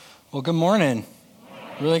Well, good morning.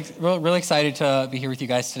 Really excited to be here with you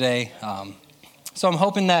guys today. So I'm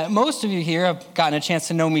hoping that most of you here have gotten a chance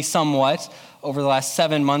to know me somewhat over the last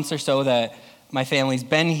 7 months or so that my family's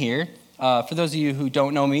been here. For those of you who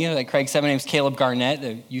don't know me, like Craig said, my name is Caleb Garnett,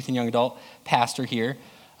 the youth and young adult pastor here.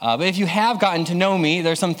 But if you have gotten to know me,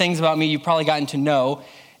 there's some things about me you've probably gotten to know.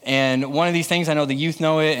 And one of these things, I know the youth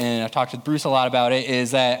know it, and I've talked with Bruce a lot about it,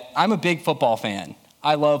 is that I'm a big football fan.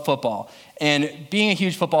 I love football. And being a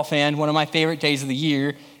huge football fan, one of my favorite days of the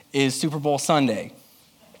year is Super Bowl Sunday.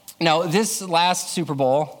 Now, this last Super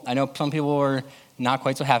Bowl, I know some people were not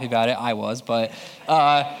quite so happy about it. I was, but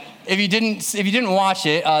if you didn't watch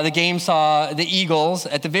it, the game saw the Eagles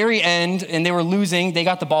at the very end, and they were losing. They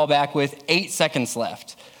got the ball back with 8 seconds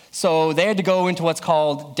left. So they had to go into what's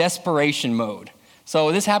called desperation mode.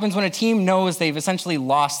 So this happens when a team knows they've essentially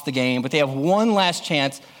lost the game, but they have one last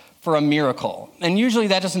chance for a miracle. And usually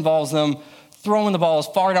that just involves them throwing the ball as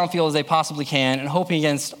far downfield as they possibly can and hoping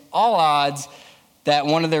against all odds that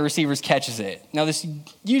one of their receivers catches it. Now, this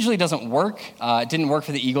usually doesn't work. It didn't work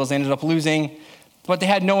for the Eagles. They ended up losing, but they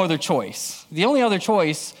had no other choice. The only other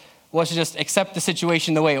choice was to just accept the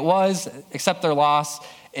situation the way it was, accept their loss,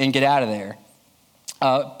 and get out of there.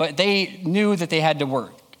 But they knew that they had to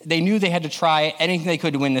work. They knew they had to try anything they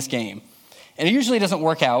could to win this game. And it usually doesn't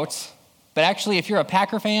work out. But actually, if you're a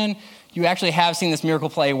Packer fan, you actually have seen this miracle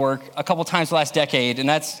play work a couple times the last decade, and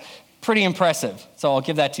that's pretty impressive. So I'll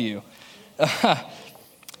give that to you.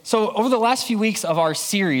 So over the last few weeks of our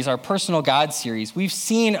series, our Personal God series, we've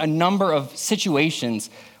seen a number of situations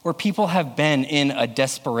where people have been in a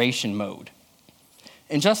desperation mode.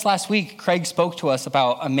 And just last week, Craig spoke to us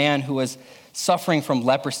about a man who was suffering from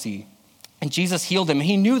leprosy, and Jesus healed him.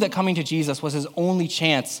 He knew that coming to Jesus was his only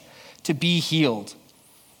chance to be healed.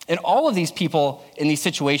 And all of these people in these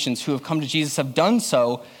situations who have come to Jesus have done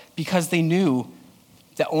so because they knew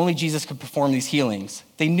that only Jesus could perform these healings.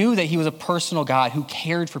 They knew that he was a personal God who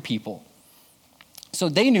cared for people. So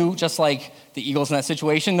they knew, just like the Eagles in that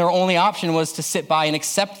situation, their only option was to sit by and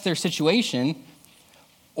accept their situation,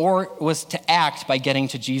 or was to act by getting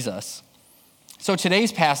to Jesus. So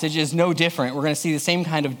today's passage is no different. We're going to see the same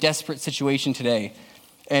kind of desperate situation today.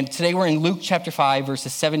 And today we're in Luke chapter 5,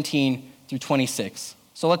 verses 17 through 26.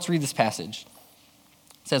 So let's read this passage.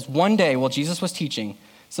 It says, "One day while Jesus was teaching,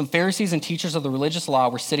 some Pharisees and teachers of the religious law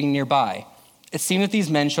were sitting nearby. It seemed that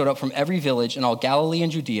these men showed up from every village in all Galilee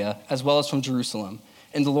and Judea, as well as from Jerusalem,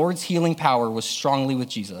 and the Lord's healing power was strongly with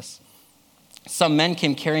Jesus. Some men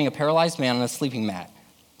came carrying a paralyzed man on a sleeping mat.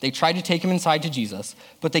 They tried to take him inside to Jesus,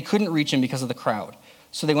 but they couldn't reach him because of the crowd.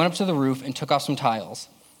 So they went up to the roof and took off some tiles.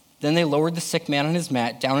 Then they lowered the sick man on his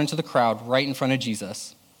mat down into the crowd right in front of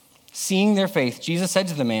Jesus. Seeing their faith, Jesus said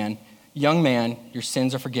to the man, 'Young man, your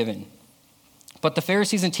sins are forgiven.' But the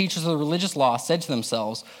Pharisees and teachers of the religious law said to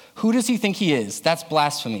themselves, 'Who does he think he is? That's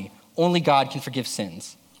blasphemy. Only God can forgive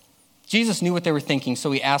sins.' Jesus knew what they were thinking,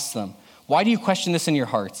 so he asked them, 'Why do you question this in your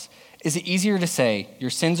hearts? Is it easier to say, your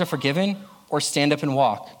sins are forgiven, or stand up and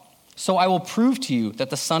walk? So I will prove to you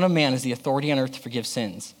that the Son of Man has the authority on earth to forgive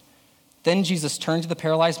sins.' Then Jesus turned to the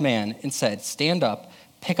paralyzed man and said, 'Stand up,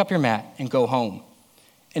 pick up your mat, and go home.'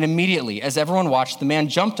 And immediately, as everyone watched, the man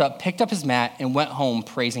jumped up, picked up his mat, and went home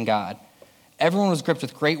praising God. Everyone was gripped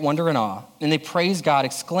with great wonder and awe, and they praised God,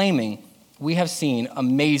 exclaiming, 'We have seen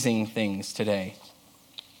amazing things today.'"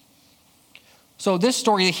 So this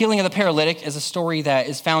story, the healing of the paralytic, is a story that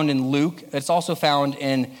is found in Luke. It's also found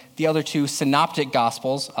in the other two synoptic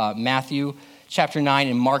gospels, Matthew chapter 9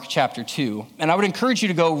 and Mark chapter 2. And I would encourage you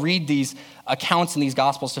to go read these accounts in these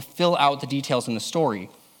gospels to fill out the details in the story.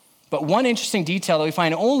 But one interesting detail that we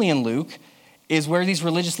find only in Luke is where these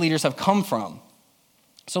religious leaders have come from.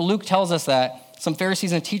 So Luke tells us that some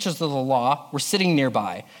Pharisees and teachers of the law were sitting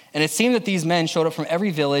nearby, and it seemed that these men showed up from every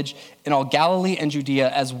village in all Galilee and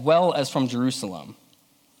Judea, as well as from Jerusalem.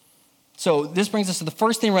 So this brings us to the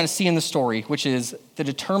first thing we're going to see in the story, which is the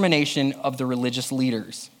determination of the religious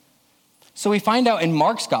leaders. So we find out in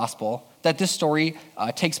Mark's gospel that this story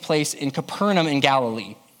takes place in Capernaum in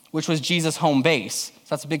Galilee, which was Jesus' home base.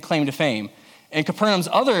 So that's a big claim to fame. And Capernaum's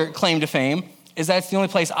other claim to fame is that it's the only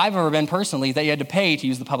place I've ever been personally that you had to pay to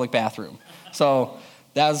use the public bathroom. So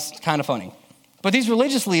that was kind of funny. But these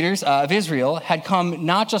religious leaders of Israel had come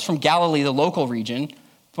not just from Galilee, the local region,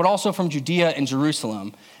 but also from Judea and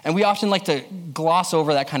Jerusalem. And we often like to gloss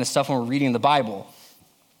over that kind of stuff when we're reading the Bible.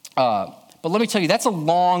 But let me tell you, that's a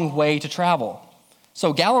long way to travel.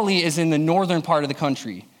 So Galilee is in the northern part of the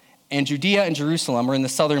country, and Judea and Jerusalem are in the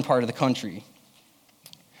southern part of the country.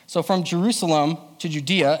 So from Jerusalem to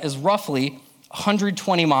Judea is roughly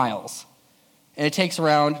 120 miles. And it takes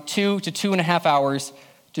around 2 to 2.5 hours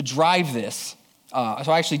to drive this.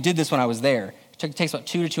 So I actually did this when I was there. It takes about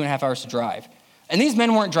 2 to 2.5 hours to drive. And these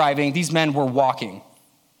men weren't driving, these men were walking.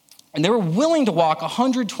 And they were willing to walk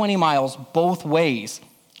 120 miles both ways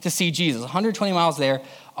to see Jesus. 120 miles there,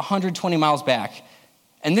 120 miles back.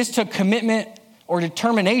 And this took commitment or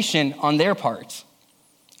determination on their part.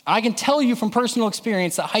 I can tell you from personal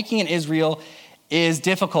experience that hiking in Israel is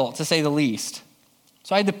difficult, to say the least.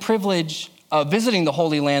 So I had the privilege of visiting the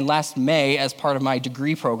Holy Land last May as part of my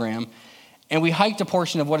degree program, and we hiked a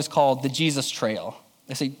portion of what is called the Jesus Trail.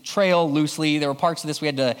 I say trail loosely. There were parts of this we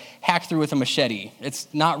had to hack through with a machete.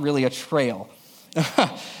 It's not really a trail.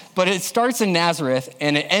 But it starts in Nazareth,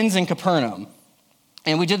 and it ends in Capernaum.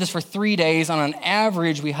 And we did this for 3 days. On an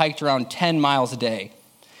average, we hiked around 10 miles a day.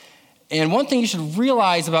 And one thing you should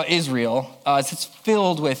realize about Israel is it's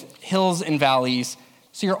filled with hills and valleys,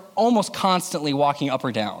 so you're almost constantly walking up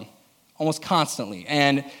or down, almost constantly.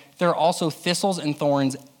 And there are also thistles and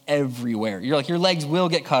thorns everywhere. Your legs will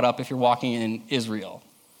get cut up if you're walking in Israel.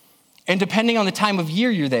 And depending on the time of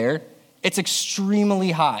year you're there, it's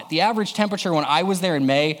extremely hot. The average temperature when I was there in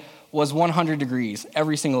May was 100 degrees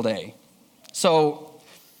every single day. So,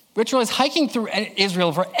 which was hiking through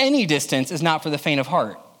Israel for any distance is not for the faint of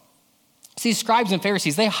heart. See, scribes and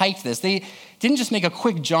Pharisees, they hiked this. They didn't just make a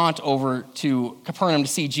quick jaunt over to Capernaum to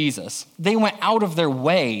see Jesus. They went out of their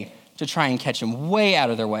way to try and catch him, way out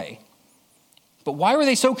of their way. But why were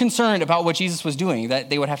they so concerned about what Jesus was doing that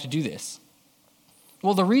they would have to do this?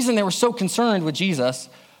 Well, the reason they were so concerned with Jesus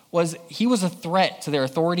was he was a threat to their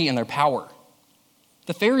authority and their power.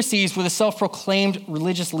 The Pharisees were the self-proclaimed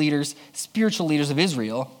religious leaders, spiritual leaders of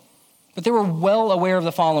Israel, but they were well aware of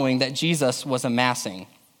the following that Jesus was amassing.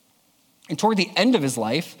 And toward the end of his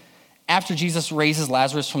life, after Jesus raises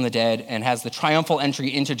Lazarus from the dead and has the triumphal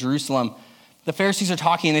entry into Jerusalem, the Pharisees are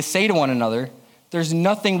talking and they say to one another, "There's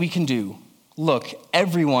nothing we can do. Look,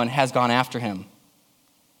 everyone has gone after him."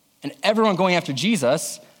 And everyone going after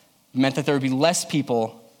Jesus meant that there would be less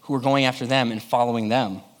people who were going after them and following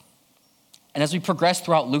them. And as we progress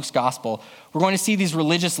throughout Luke's gospel, we're going to see these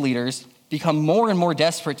religious leaders become more and more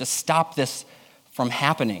desperate to stop this from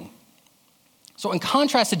happening. So in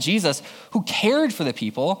contrast to Jesus, who cared for the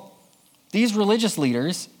people, these religious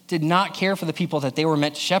leaders did not care for the people that they were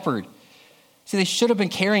meant to shepherd. See, they should have been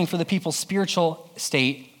caring for the people's spiritual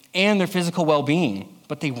state and their physical well-being,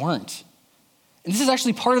 but they weren't. And this is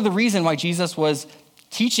actually part of the reason why Jesus was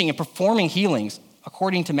teaching and performing healings,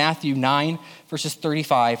 according to Matthew 9, verses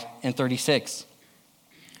 35 and 36.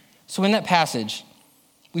 So in that passage,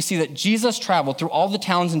 we see that Jesus traveled through all the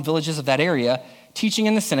towns and villages of that area, teaching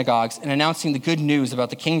in the synagogues and announcing the good news about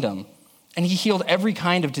the kingdom. And he healed every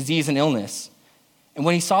kind of disease and illness. And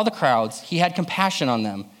when he saw the crowds, he had compassion on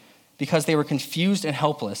them because they were confused and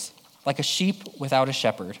helpless, like a sheep without a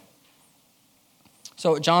shepherd.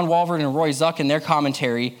 So John Walvoord and Roy Zuck in their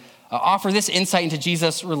commentary offer this insight into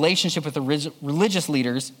Jesus' relationship with the religious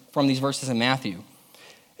leaders from these verses in Matthew.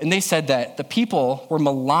 And they said that the people were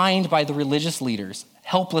maligned by the religious leaders,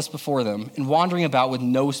 helpless before them, and wandering about with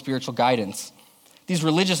no spiritual guidance. These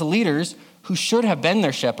religious leaders, who should have been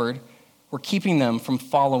their shepherd, were keeping them from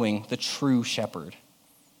following the true shepherd.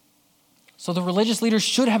 So the religious leaders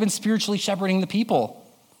should have been spiritually shepherding the people,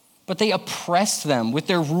 but they oppressed them with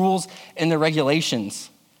their rules and their regulations.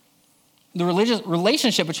 The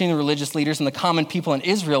relationship between the religious leaders and the common people in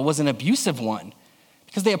Israel was an abusive one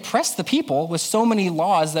because they oppressed the people with so many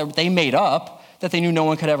laws that they made up that they knew no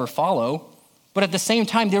one could ever follow. But at the same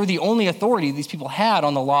time, they were the only authority these people had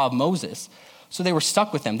on the law of Moses. So they were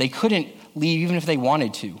stuck with them. They couldn't leave even if they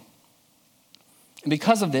wanted to. And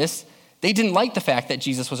because of this, they didn't like the fact that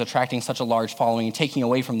Jesus was attracting such a large following and taking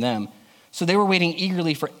away from them. So they were waiting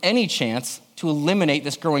eagerly for any chance to eliminate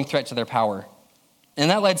this growing threat to their power. And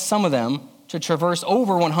that led some of them to traverse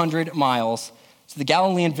over 100 miles to the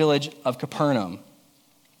Galilean village of Capernaum.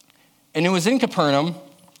 And it was in Capernaum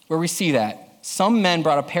where we see that some men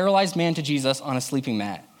brought a paralyzed man to Jesus on a sleeping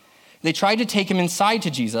mat. They tried to take him inside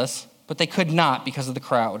to Jesus, but they could not because of the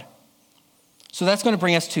crowd. So that's going to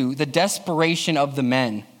bring us to the desperation of the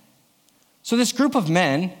men. So this group of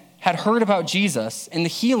men had heard about Jesus and the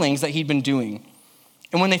healings that he'd been doing.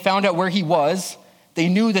 And when they found out where he was, they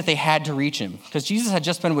knew that they had to reach him because Jesus had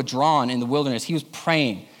just been withdrawn in the wilderness. He was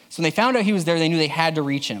praying. So when they found out he was there, they knew they had to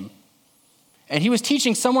reach him. And he was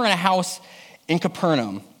teaching somewhere in a house in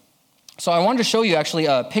Capernaum. So I wanted to show you actually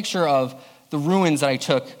a picture of the ruins that I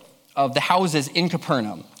took of the houses in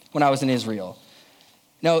Capernaum when I was in Israel.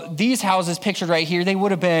 Now, these houses pictured right here, they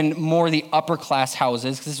would have been more the upper class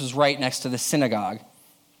houses because this was right next to the synagogue.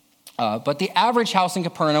 But the average house in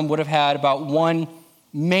Capernaum would have had about one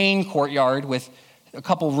main courtyard with a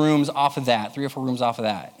couple rooms off of that, 3 or 4 rooms off of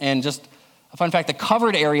that, and just A fun fact, the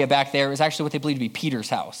covered area back there is actually what they believe to be Peter's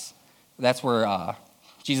house. That's where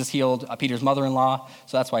Jesus healed Peter's mother-in-law,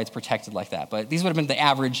 so that's why it's protected like that. But these would have been the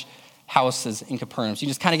average houses in Capernaum, so you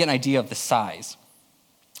just kind of get an idea of the size.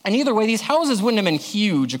 And either way, these houses wouldn't have been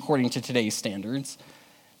huge according to today's standards.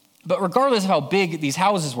 But regardless of how big these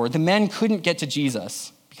houses were, the men couldn't get to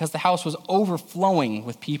Jesus because the house was overflowing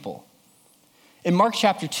with people. In Mark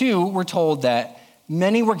chapter 2, we're told that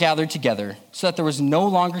many were gathered together so that there was no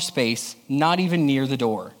longer space, not even near the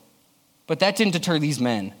door. But that didn't deter these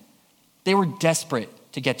men. They were desperate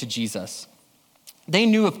to get to Jesus. They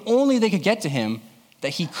knew if only they could get to him, that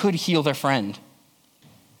he could heal their friend.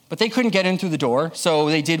 But they couldn't get in through the door, so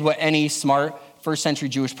they did what any smart first century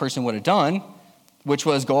Jewish person would have done, which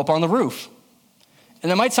was go up on the roof.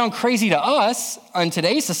 And that might sound crazy to us in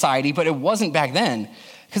today's society, but it wasn't back then,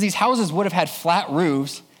 because these houses would have had flat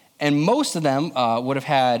roofs, and most of them would have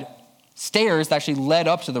had stairs that actually led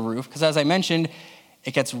up to the roof, because as I mentioned,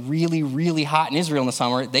 it gets really, really hot in Israel in the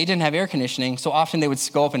summer. They didn't have air conditioning, so often they would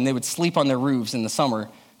go up and they would sleep on their roofs in the summer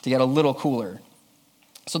to get a little cooler.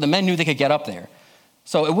 So the men knew they could get up there.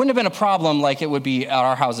 So it wouldn't have been a problem like it would be at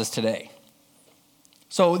our houses today.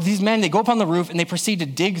 So these men, they go up on the roof and they proceed to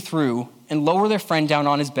dig through and lower their friend down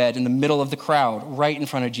on his bed in the middle of the crowd, right in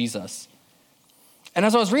front of Jesus. And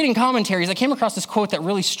as I was reading commentaries, I came across this quote that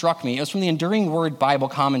really struck me. It was from the Enduring Word Bible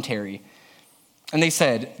commentary. And they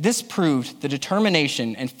said, "This proved the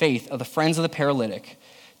determination and faith of the friends of the paralytic.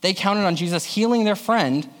 They counted on Jesus healing their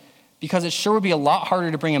friend because it sure would be a lot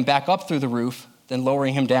harder to bring him back up through the roof than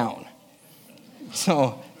lowering him down."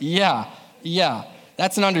 So, yeah,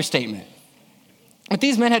 that's an understatement. But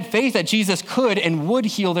these men had faith that Jesus could and would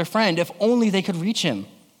heal their friend if only they could reach him.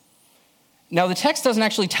 Now, the text doesn't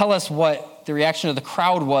actually tell us what the reaction of the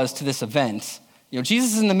crowd was to this event.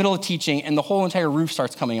 Jesus is in the middle of teaching, and the whole entire roof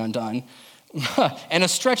starts coming undone, and a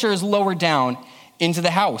stretcher is lowered down into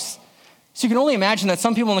the house. So you can only imagine that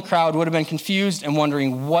some people in the crowd would have been confused and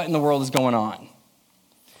wondering what in the world is going on.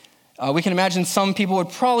 We can imagine some people would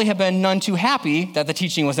probably have been none too happy that the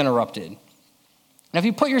teaching was interrupted. Now, if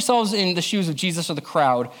you put yourselves in the shoes of Jesus or the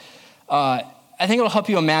crowd, I think it'll help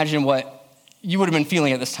you imagine what you would have been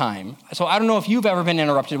feeling at this time. So I don't know if you've ever been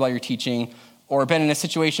interrupted while you're teaching or been in a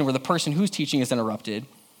situation where the person who's teaching is interrupted.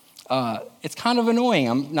 It's kind of annoying,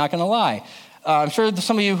 I'm not going to lie. I'm sure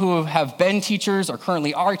some of you who have been teachers or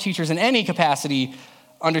currently are teachers in any capacity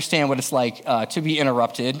understand what it's like to be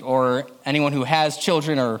interrupted, or anyone who has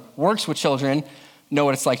children or works with children know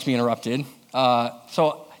what it's like to be interrupted.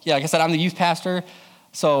 So, like I said, I'm the youth pastor,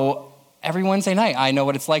 so every Wednesday night I know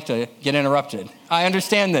what it's like to get interrupted. I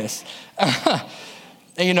understand this.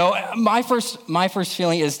 And, my first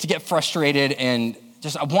feeling is to get frustrated and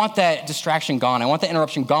I want that distraction gone. I want the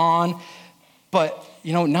interruption gone. But,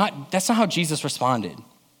 that's not how Jesus responded.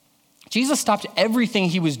 Jesus stopped everything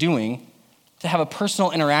he was doing to have a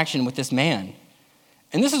personal interaction with this man.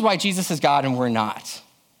 And this is why Jesus is God and we're not.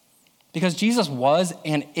 Because Jesus was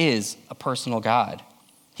and is a personal God.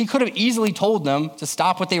 He could have easily told them to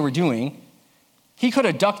stop what they were doing. He could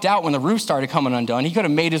have ducked out when the roof started coming undone. He could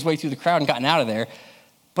have made his way through the crowd and gotten out of there.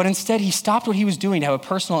 But instead, he stopped what he was doing to have a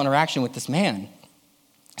personal interaction with this man.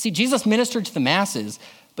 See, Jesus ministered to the masses,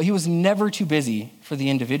 but he was never too busy for the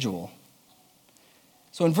individual.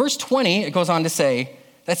 So in verse 20, it goes on to say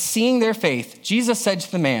that seeing their faith, Jesus said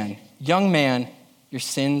to the man, "Young man, your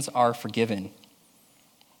sins are forgiven."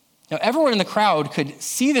 Now, everyone in the crowd could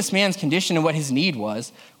see this man's condition and what his need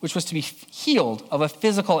was, which was to be healed of a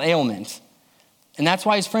physical ailment. And that's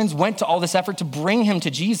why his friends went to all this effort to bring him to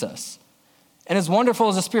Jesus. And as wonderful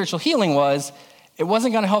as the spiritual healing was, it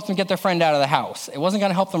wasn't going to help them get their friend out of the house. It wasn't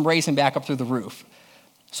going to help them raise him back up through the roof.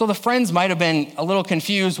 So the friends might have been a little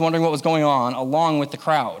confused, wondering what was going on, along with the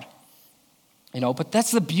crowd. But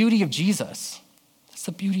that's the beauty of Jesus. That's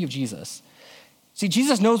the beauty of Jesus. See,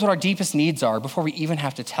 Jesus knows what our deepest needs are before we even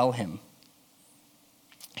have to tell him.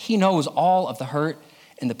 He knows all of the hurt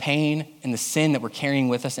and the pain and the sin that we're carrying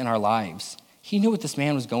with us in our lives. He knew what this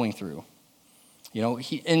man was going through.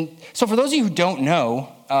 So for those of you who don't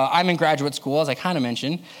know, I'm in graduate school, as I kind of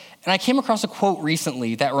mentioned, and I came across a quote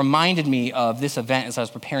recently that reminded me of this event as I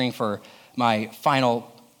was preparing for my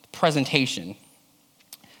final presentation.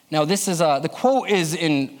 Now, the quote is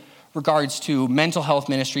in regards to mental health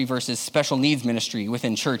ministry versus special needs ministry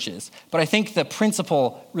within churches, but I think the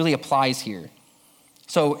principle really applies here.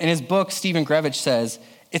 So in his book, Stephen Grevich says,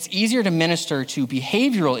 "It's easier to minister to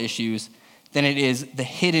behavioral issues than it is the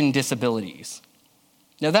hidden disabilities."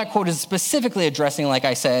 Now, that quote is specifically addressing, like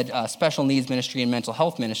I said, special needs ministry and mental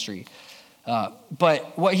health ministry.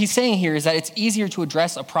 But what he's saying here is that it's easier to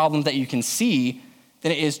address a problem that you can see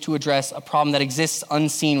than it is to address a problem that exists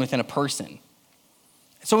unseen within a person.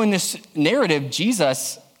 So in this narrative,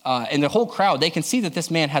 Jesus and the whole crowd, they can see that this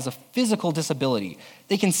man has a physical disability.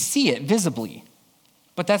 They can see it visibly.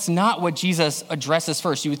 But that's not what Jesus addresses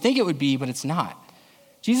first. You would think it would be, but it's not.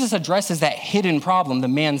 Jesus addresses that hidden problem, the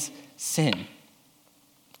man's sin.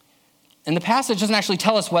 And the passage doesn't actually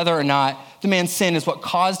tell us whether or not the man's sin is what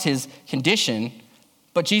caused his condition,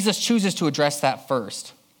 but Jesus chooses to address that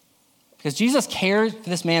first. Because Jesus cared for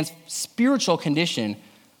this man's spiritual condition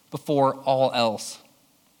before all else.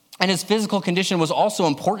 And his physical condition was also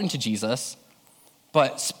important to Jesus,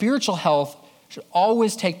 but spiritual health should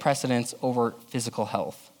always take precedence over physical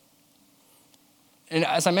health. And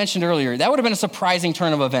as I mentioned earlier, that would have been a surprising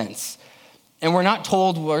turn of events. And we're not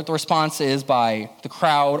told what the response is by the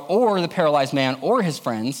crowd or the paralyzed man or his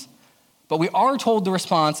friends, but we are told the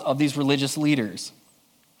response of these religious leaders.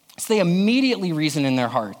 So they immediately reason in their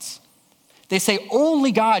hearts. They say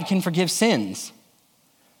only God can forgive sins.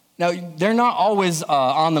 Now, they're not always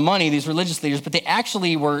on the money, these religious leaders, but they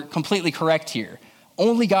actually were completely correct here.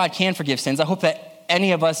 Only God can forgive sins. I hope that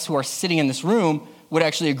any of us who are sitting in this room would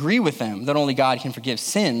actually agree with them that only God can forgive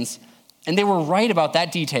sins. And they were right about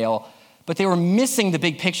that detail, but they were missing the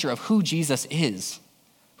big picture of who Jesus is,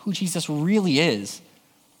 who Jesus really is.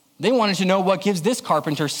 They wanted to know what gives this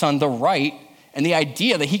carpenter's son the right and the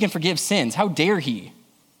idea that he can forgive sins. How dare he?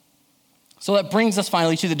 So that brings us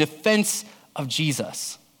finally to the defense of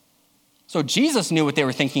Jesus. So Jesus knew what they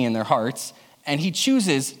were thinking in their hearts, and he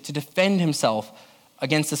chooses to defend himself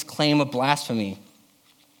against this claim of blasphemy.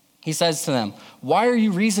 He says to them, "Why are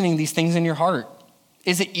you reasoning these things in your heart?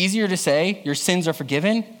 Is it easier to say your sins are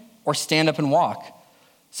forgiven or stand up and walk?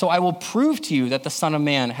 So I will prove to you that the Son of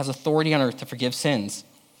Man has authority on earth to forgive sins."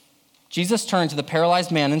 Jesus turned to the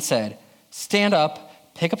paralyzed man and said, "Stand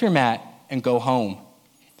up, pick up your mat, and go home."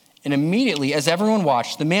 And immediately, as everyone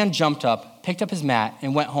watched, the man jumped up, picked up his mat,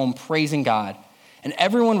 and went home praising God. And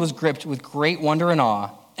everyone was gripped with great wonder and awe,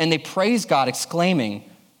 and they praised God, exclaiming,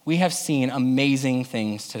 "We have seen amazing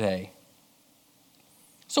things today."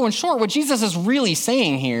 So in short, what Jesus is really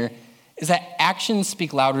saying here is that actions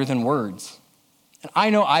speak louder than words. And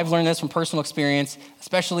I know I've learned this from personal experience,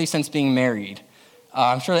 especially since being married.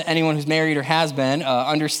 I'm sure that anyone who's married or has been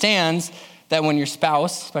understands that when your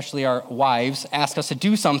spouse, especially our wives, ask us to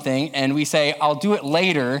do something and we say, "I'll do it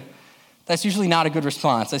later," that's usually not a good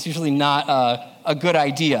response. That's usually not a good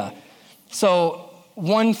idea. So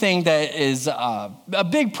one thing that is a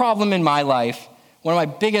big problem in my life, one of my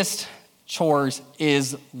biggest chores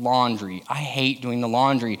is laundry. I hate doing the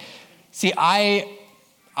laundry. See, I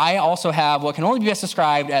also have what can only be best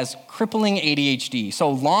described as crippling ADHD. So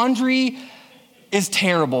laundry is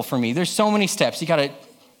terrible for me. There's so many steps. You got to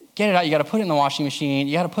get it out. You got to put it in the washing machine.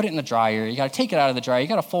 You got to put it in the dryer. You got to take it out of the dryer. You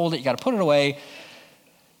got to fold it. You got to put it away.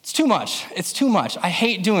 It's too much. It's too much. I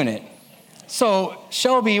hate doing it. So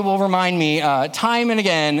Shelby will remind me time and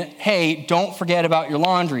again, "Hey, don't forget about your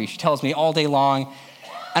laundry." She tells me all day long.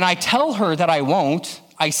 And I tell her that I won't.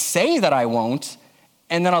 I say that I won't.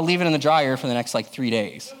 And then I'll leave it in the dryer for the next 3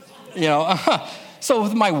 days. So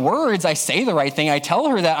with my words, I say the right thing. I tell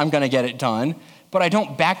her that I'm going to get it done, but I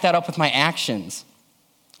don't back that up with my actions.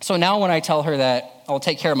 So now when I tell her that I'll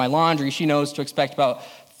take care of my laundry, she knows to expect about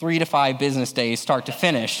 3 to 5 business days, start to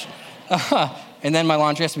finish. And then my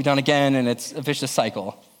laundry has to be done again, and it's a vicious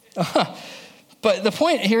cycle. But the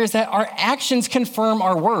point here is that our actions confirm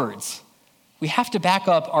our words. We have to back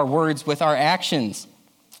up our words with our actions.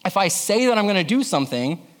 If I say that I'm going to do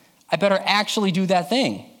something, I better actually do that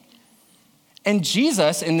thing. And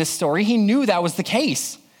Jesus, in this story, he knew that was the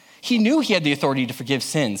case. He knew he had the authority to forgive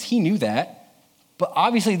sins. He knew that. But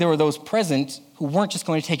obviously there were those present who weren't just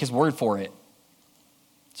going to take his word for it.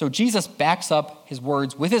 So Jesus backs up his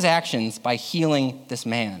words with his actions by healing this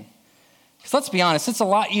man. Because let's be honest, it's a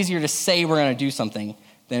lot easier to say we're going to do something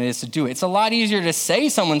than it is to do it. It's a lot easier to say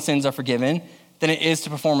someone's sins are forgiven than it is to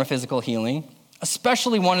perform a physical healing,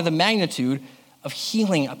 especially one of the magnitude of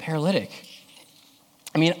healing a paralytic.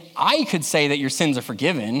 I mean, I could say that your sins are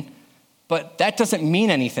forgiven, but that doesn't mean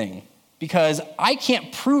anything because I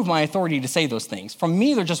can't prove my authority to say those things. From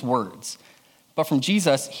me, they're just words. But from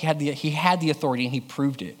Jesus, he had the authority and he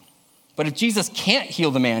proved it. But if Jesus can't heal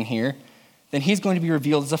the man here, then he's going to be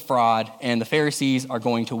revealed as a fraud and the Pharisees are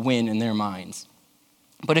going to win in their minds.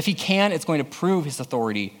 But if he can, it's going to prove his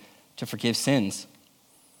authority to forgive sins.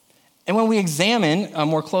 And when we examine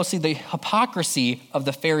more closely the hypocrisy of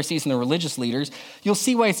the Pharisees and the religious leaders, you'll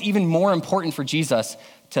see why it's even more important for Jesus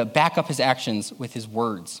to back up his actions with his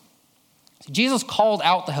words. Jesus called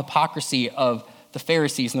out the hypocrisy of the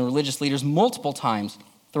Pharisees and the religious leaders multiple times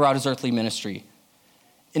throughout his earthly ministry.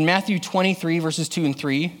 In Matthew 23, verses 2 and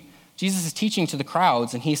 3, Jesus is teaching to the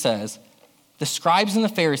crowds, and he says, "The scribes and the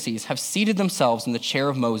Pharisees have seated themselves in the chair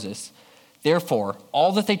of Moses. Therefore,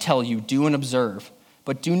 all that they tell you, do and observe,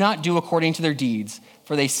 but do not do according to their deeds,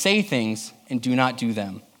 for they say things and do not do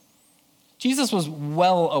them." Jesus was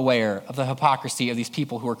well aware of the hypocrisy of these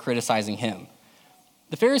people who were criticizing him.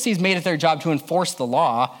 The Pharisees made it their job to enforce the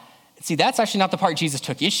law. See, that's actually not the part Jesus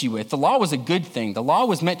took issue with. The law was a good thing. The law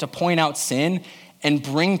was meant to point out sin and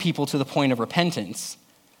bring people to the point of repentance.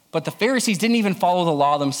 But the Pharisees didn't even follow the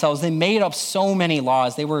law themselves. They made up so many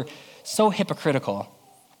laws. They were so hypocritical.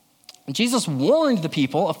 And Jesus warned the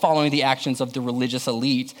people of following the actions of the religious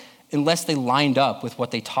elite unless they lined up with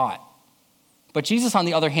what they taught. But Jesus, on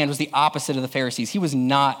the other hand, was the opposite of the Pharisees. He was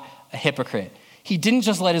not a hypocrite. He didn't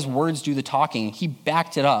just let his words do the talking. He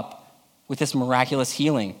backed it up with this miraculous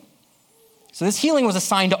healing. So this healing was a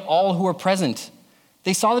sign to all who were present.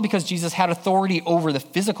 They saw that because Jesus had authority over the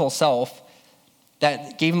physical self,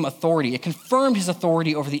 that gave him authority. It confirmed his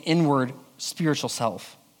authority over the inward spiritual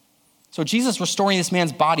self. So Jesus restoring this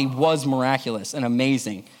man's body was miraculous and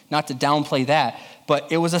amazing. Not to downplay that,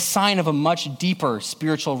 but it was a sign of a much deeper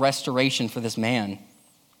spiritual restoration for this man.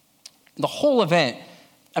 The whole event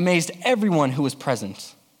amazed everyone who was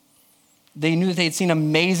present. They knew that they had seen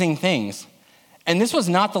amazing things. And this was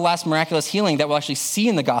not the last miraculous healing that we'll actually see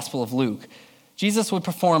in the Gospel of Luke. Jesus would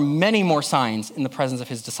perform many more signs in the presence of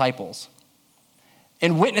his disciples.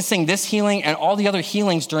 And witnessing this healing and all the other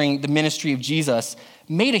healings during the ministry of Jesus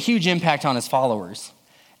made a huge impact on his followers.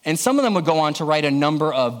 And some of them would go on to write a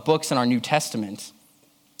number of books in our New Testament.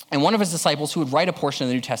 And one of his disciples who would write a portion of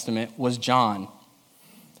the New Testament was John.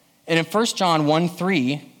 And in 1 John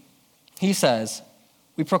 1:3, he says,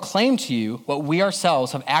 "We proclaim to you what we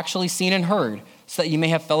ourselves have actually seen and heard, so that you may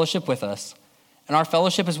have fellowship with us. And our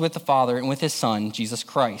fellowship is with the Father and with his Son, Jesus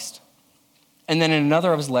Christ." And then in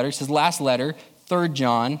another of his letters, his last letter, 3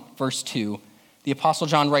 John, verse 2, the Apostle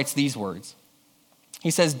John writes these words.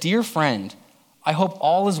 He says, "Dear friend, I hope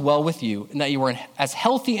all is well with you and that you are as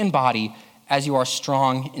healthy in body as you are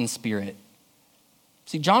strong in spirit."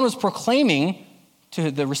 See, John was proclaiming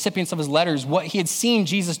to the recipients of his letters what he had seen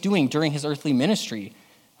Jesus doing during his earthly ministry,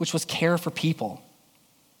 which was care for people.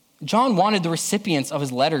 John wanted the recipients of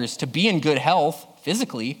his letters to be in good health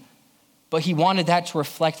physically, but he wanted that to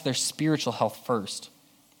reflect their spiritual health first.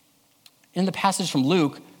 In the passage from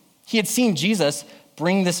Luke, he had seen Jesus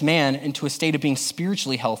bring this man into a state of being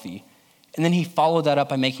spiritually healthy, and then he followed that up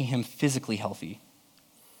by making him physically healthy.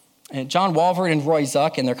 And John Walvoord and Roy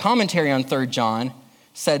Zuck, in their commentary on 3 John,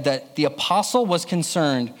 said that the apostle was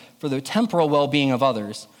concerned for the temporal well-being of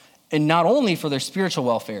others, and not only for their spiritual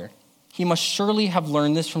welfare. He must surely have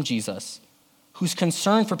learned this from Jesus, whose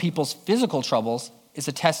concern for people's physical troubles is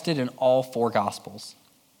attested in all 4 Gospels.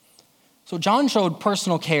 So John showed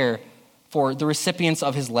personal care for the recipients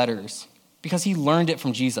of his letters because he learned it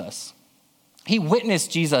from Jesus. He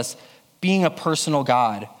witnessed Jesus being a personal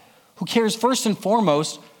God who cares first and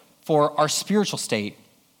foremost for our spiritual state,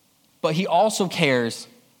 but he also cares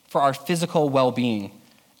for our physical well-being,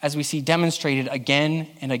 as we see demonstrated again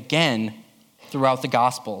and again throughout the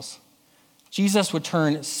Gospels. Jesus would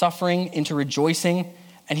turn suffering into rejoicing,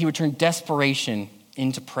 and he would turn desperation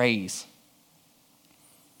into praise.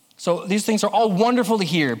 So these things are all wonderful to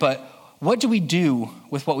hear, but what do we do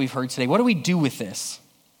with what we've heard today? What do we do with this?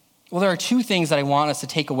 Well, there are 2 things that I want us to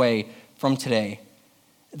take away from today.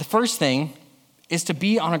 The first thing is to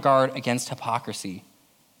be on a guard against hypocrisy.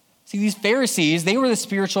 See, these Pharisees, they were the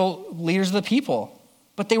spiritual leaders of the people,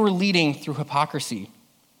 but they were leading through hypocrisy.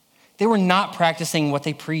 They were not practicing what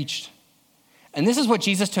they preached. And this is what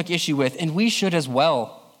Jesus took issue with, and we should as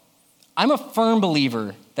well. I'm a firm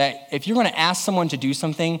believer that if you're going to ask someone to do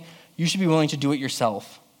something, you should be willing to do it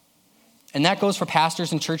yourself. And that goes for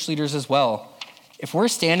pastors and church leaders as well. If we're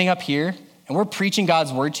standing up here and we're preaching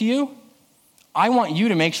God's word to you, I want you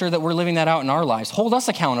to make sure that we're living that out in our lives. Hold us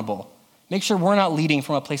accountable. Make sure we're not leading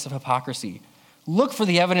from a place of hypocrisy. Look for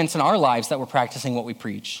the evidence in our lives that we're practicing what we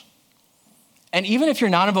preach. And even if you're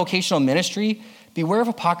not in vocational ministry, beware of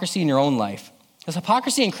hypocrisy in your own life. Because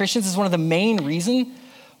hypocrisy in Christians is one of the main reasons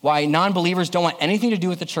why non-believers don't want anything to do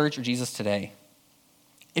with the church or Jesus today.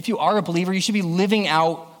 If you are a believer, you should be living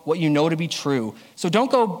out what you know to be true. So don't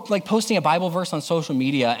go like posting a Bible verse on social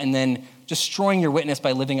media and then destroying your witness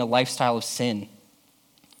by living a lifestyle of sin.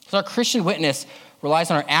 Because our Christian witness relies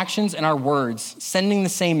on our actions and our words, sending the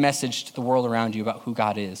same message to the world around you about who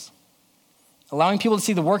God is. Allowing people to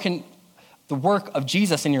see the work of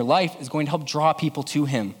Jesus in your life is going to help draw people to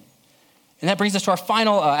him. And that brings us to our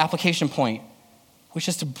final application point, which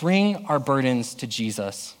is to bring our burdens to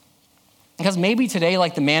Jesus. Because maybe today,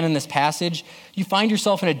 like the man in this passage, you find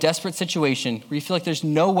yourself in a desperate situation where you feel like there's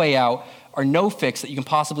no way out or no fix that you can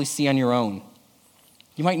possibly see on your own.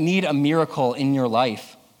 You might need a miracle in your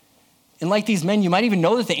life. And like these men, you might even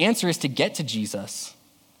know that the answer is to get to Jesus.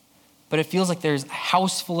 But it feels like there's a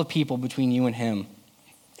house full of people between you and him,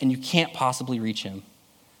 and you can't possibly reach him.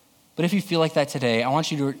 But if you feel like that today, I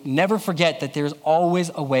want you to never forget that there's always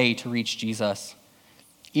a way to reach Jesus.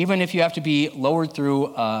 Even if you have to be lowered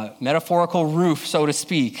through a metaphorical roof, so to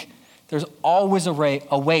speak, there's always a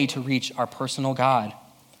way to reach our personal God.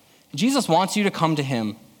 Jesus wants you to come to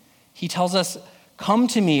him. He tells us, "Come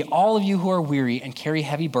to me, all of you who are weary and carry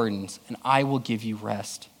heavy burdens, and I will give you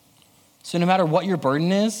rest." So no matter what your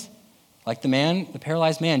burden is, like the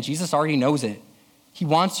paralyzed man, Jesus already knows it. He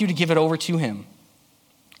wants you to give it over to him.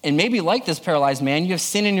 And maybe like this paralyzed man, you have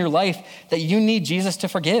sin in your life that you need Jesus to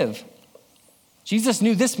forgive. Jesus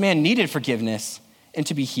knew this man needed forgiveness and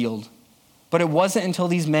to be healed. But it wasn't until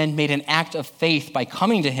these men made an act of faith by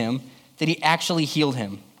coming to him that he actually healed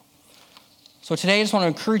him. So today I just want to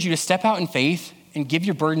encourage you to step out in faith and give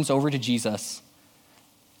your burdens over to Jesus.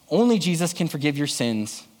 Only Jesus can forgive your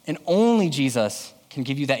sins, and only Jesus can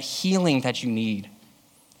give you that healing that you need.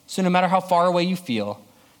 So no matter how far away you feel,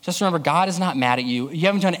 just remember, God is not mad at you. You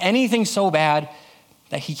haven't done anything so bad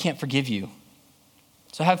that he can't forgive you.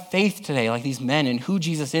 So have faith today, like these men, in who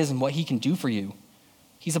Jesus is and what he can do for you.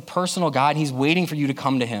 He's a personal God, and he's waiting for you to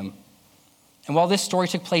come to him. And while this story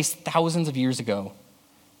took place thousands of years ago,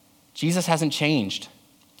 Jesus hasn't changed.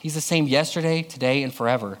 He's the same yesterday, today, and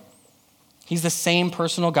forever. He's the same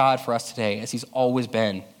personal God for us today as he's always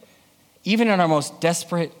been. Even in our most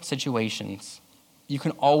desperate situations, you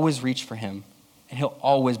can always reach for him, and he'll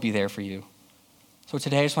always be there for you. So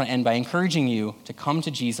today I just want to end by encouraging you to come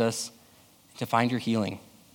to Jesus to find your healing.